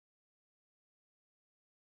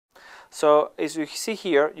So as you see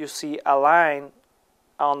here, you see a line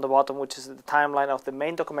on the bottom, which is the timeline of the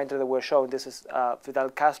main documentary that we're showing. This is Fidel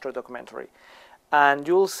Castro documentary. And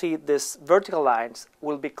you'll see these vertical lines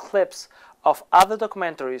will be clips of other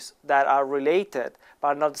documentaries that are related but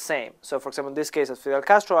are not the same. So for example, in this case it's Fidel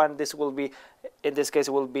Castro, and this will be, in this case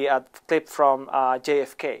it will be a clip from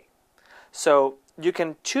JFK. So you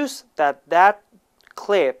can choose that that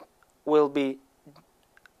clip will be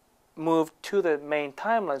moved to the main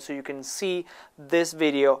timeline, so you can see this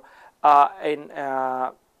video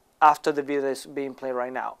after the video is being played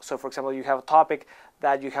right now. So for example, you have a topic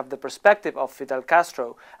that you have the perspective of Fidel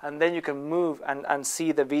Castro, and then you can move and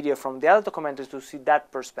see the video from the other documentaries to see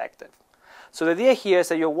that perspective. So the idea here is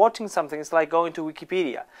that you're watching something. It's like going to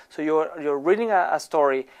Wikipedia. So you're reading a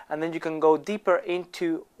story, and then you can go deeper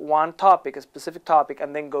into one topic, a specific topic,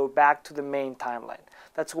 and then go back to the main timeline.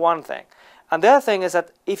 That's one thing. And the other thing is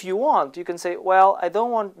that if you want, you can say, well, I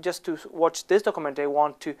don't want just to watch this documentary. I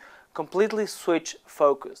want to completely switch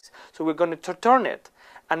focus. So we're going to turn it.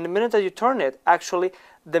 And the minute that you turn it, actually,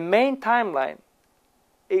 the main timeline,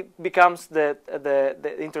 it becomes the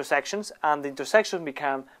intersections, and the intersections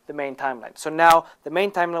become the main timeline. So now the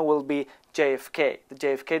main timeline will be JFK, the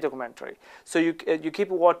JFK documentary. So you keep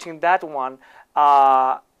watching that one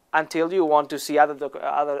until you want to see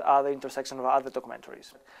other intersections of other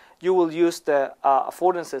documentaries. You will use the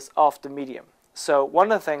affordances of the medium. So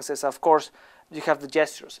one of the things is, of course, you have the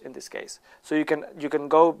gestures in this case. So you can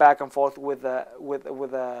go back and forth with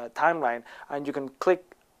the timeline, and you can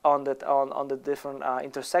click on the different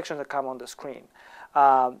intersections that come on the screen,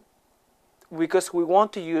 because we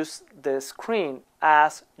want to use the screen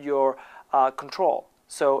as your control.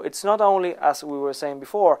 So it's not only, as we were saying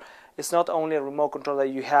before, it's not only a remote control that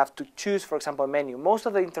you have to choose, for example, a menu. Most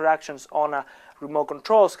of the interactions on a remote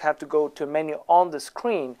controls have to go to a menu on the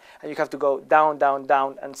screen, and you have to go down, down,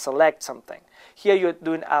 down, and select something. Here you're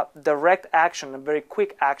doing a direct action, a very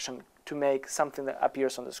quick action to make something that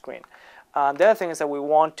appears on the screen. The other thing is that we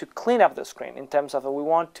want to clean up the screen in terms of we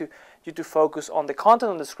want you to focus on the content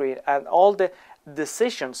on the screen and all the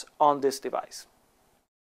decisions on this device.